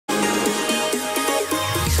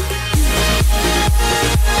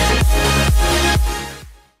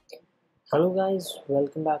Hello guys,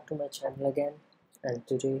 welcome back to my channel again, and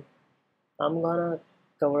today I'm gonna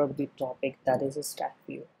cover up the topic that is a stack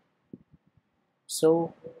view.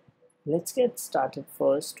 So let's get started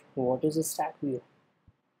first. What is a stack view?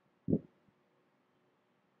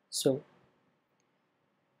 So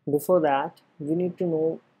before that, we need to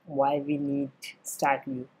know why we need stack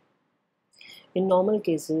view. In normal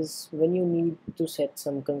cases, when you need to set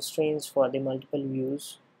some constraints for the multiple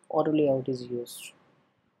views, auto layout is used,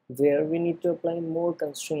 where we need to apply more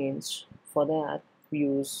constraints for that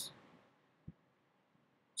views,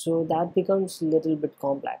 so that becomes a little bit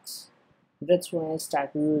complex. That's why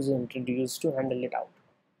stack view is introduced to handle it out.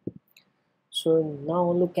 So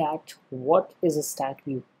now look at what is a stack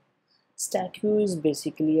view. Stack view is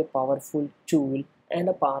basically a powerful tool and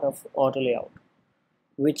a part of auto layout,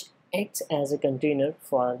 which acts as a container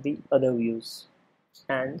for the other views.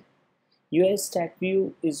 And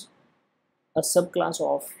UIStackView is a subclass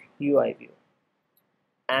of UIView,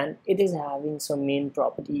 and it is having some main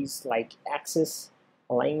properties like access,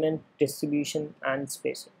 alignment, distribution, and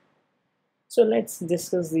spacing. So let's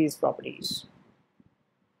discuss these properties.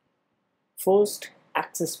 First,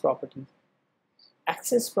 access property.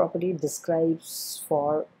 Access property describes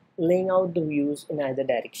for laying out the views in either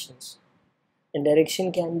directions. And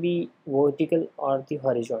direction can be vertical or the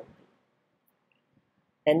horizontal.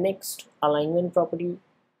 And next, alignment property,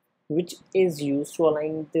 which is used to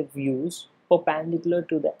align the views perpendicular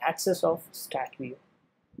to the axis of stack view.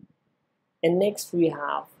 And next we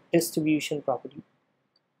have distribution property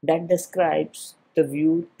that describes the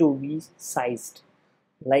view to be sized.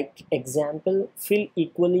 Like example, fill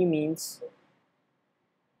equally means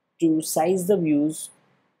to size the views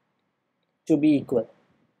to be equal.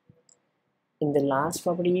 And the last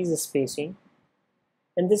property is spacing,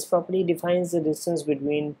 and this property defines the distance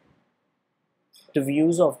between the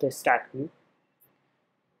views of the stack view.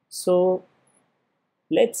 So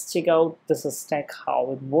let's check out this stack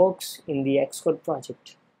how it works in the Xcode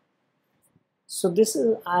project. So this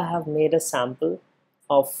is, I have made a sample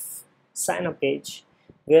of sign up page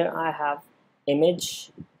where I have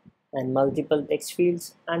image and multiple text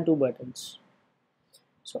fields and 2 buttons.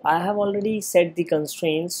 So I have already set the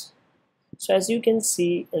constraints. So as you can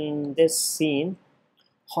see in this scene,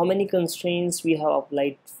 how many constraints we have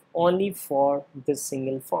applied only for this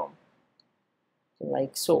single form,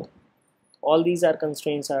 like so. All these are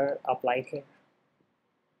constraints are applied here.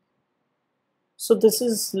 So this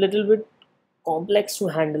is little bit complex to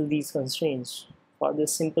handle these constraints for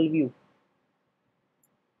this simple view.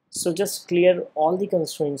 So just clear all the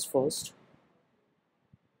constraints first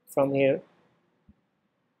from here,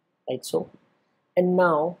 like so. And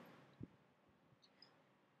now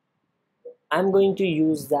I'm going to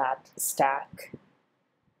use that stack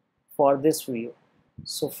for this view.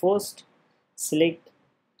 So first select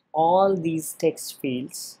all these text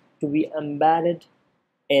fields to be embedded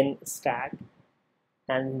in stack,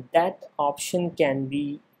 and that option can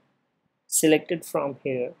be selected from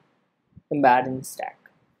here, embed in stack.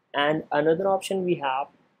 And another option we have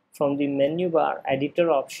from the menu bar, editor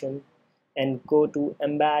option, and go to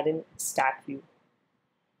embed in stack view.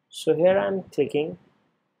 So here I'm clicking.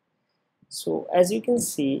 So as you can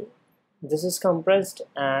see, this is compressed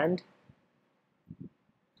and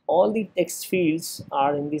all the text fields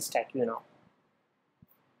are in the stack view now.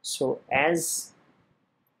 So as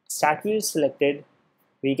stack view is selected,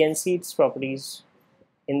 we can see its properties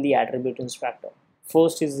in the attribute inspector.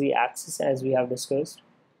 First is the axis, as we have discussed,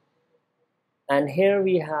 and here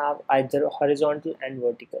we have either horizontal and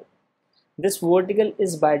vertical. This vertical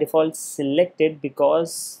is by default selected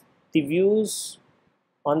because the views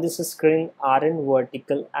on this screen are in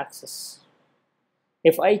vertical axis.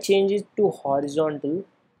 If I change it to horizontal,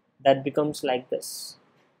 that becomes like this.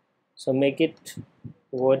 So make it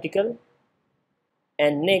vertical,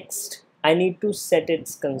 and next I need to set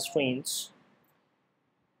its constraints.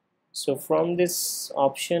 So from this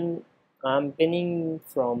option, I'm pinning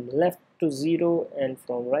from left to 0 and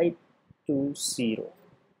from right to 0,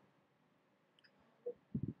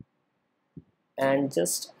 and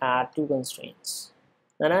just add 2 constraints,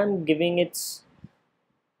 and I'm giving its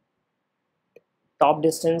top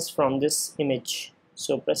distance from this image.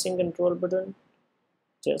 So pressing Ctrl button,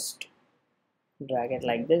 just drag it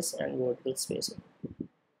like this, and vertical spacing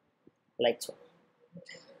like so.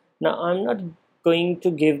 Now I'm not going to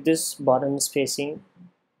give this bottom spacing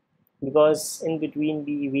because in between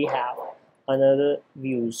we have another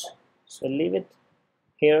views, so leave it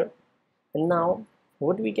here. And now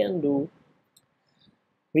what we can do,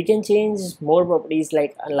 we can change more properties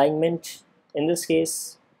like alignment. In this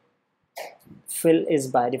case, fill is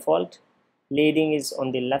by default, leading is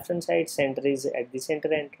on the left hand side, center is at the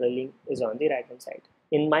center, and trailing is on the right hand side.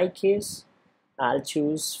 In my case, I'll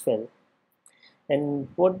choose fill. And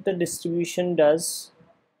what the distribution does,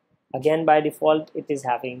 again by default it is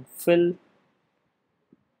having fill,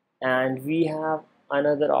 and we have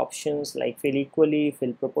another options like fill equally,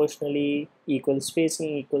 fill proportionally, equal spacing,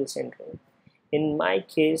 equal centering. In my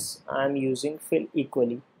case, I'm using fill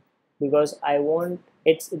equally because I want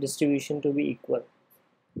its distribution to be equal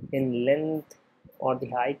in length or the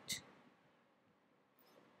height.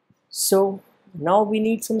 So now we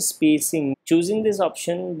need some spacing. Choosing this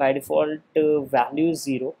option, by default value is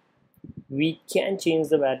 0. We can change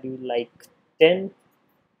the value like 10,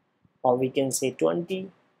 or we can say 20,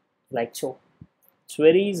 like so. It's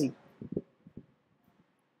very easy.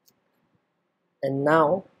 And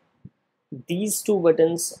now these two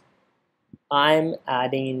buttons I'm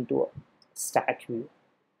adding into StackView.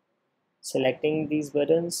 Selecting these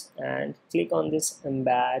buttons and click on this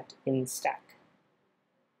embed in stack.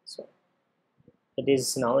 So it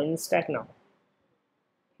is now in stack now.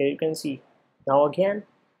 Here you can see. Now again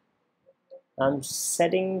I'm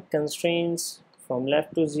setting constraints from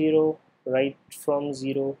left to 0, right from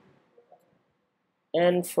 0,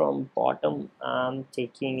 and from bottom I'm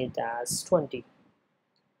taking it as 20,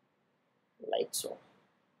 like so.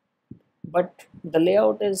 But the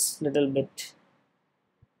layout is little bit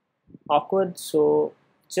awkward, so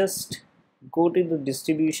just go to the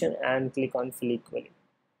distribution and click on fill equally,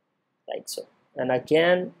 like so. And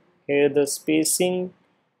again here the spacing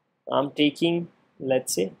I'm taking,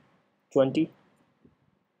 let's say 20.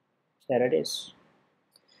 There it is.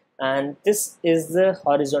 And this is the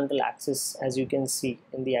horizontal axis. As you can see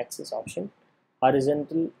in the axis option,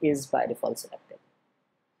 horizontal is by default selected.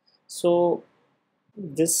 So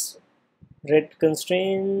this red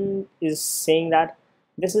constraint is saying that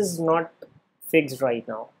this is not fixed right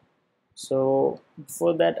now. So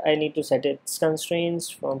before that I need to set its constraints.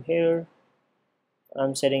 From here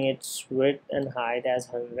I'm setting its width and height as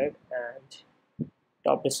 100, and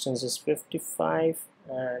top distance is 55,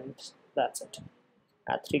 and that's it.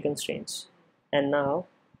 Add 3 constraints, and now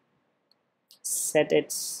set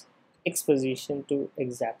its X position to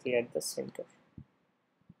exactly at the center,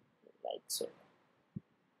 like so.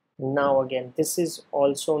 Now again this is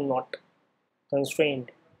also not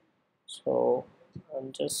constrained, so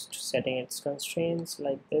I'm just setting its constraints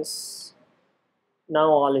like this. Now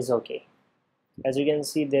all is okay. As you can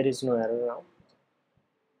see, there is no error now.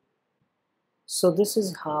 So this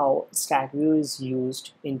is how StackView is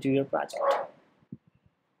used into your project.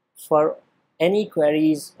 For any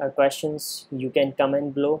queries or questions, you can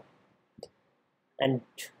comment below. And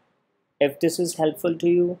if this is helpful to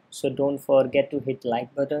you, so don't forget to hit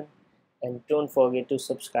like button, and don't forget to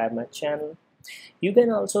subscribe my channel. You can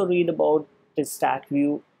also read about the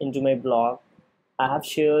StackView into my blog. I have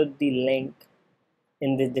shared the link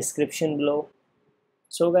in the description below.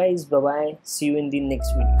 So guys, bye bye, see you in the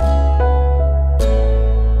next video.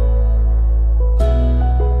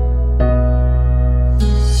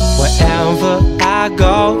 Wherever I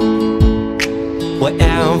go,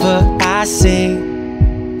 wherever I see,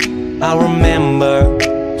 I'll remember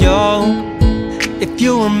you. If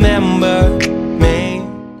you remember